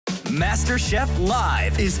MasterChef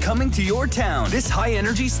Live is coming to your town. This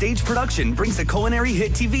high-energy stage production brings the culinary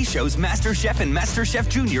hit TV shows MasterChef and MasterChef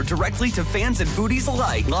Junior directly to fans and foodies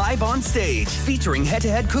alike, live on stage, featuring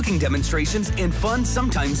head-to-head cooking demonstrations and fun,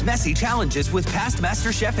 sometimes messy challenges with past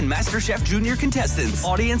MasterChef and MasterChef Junior contestants.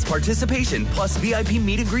 Audience participation plus VIP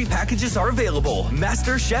meet and greet packages are available.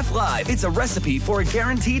 MasterChef Live, it's a recipe for a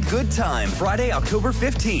guaranteed good time. Friday, October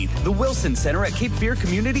 15th, the Wilson Center at Cape Fear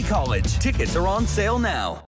Community College. Tickets are on sale now.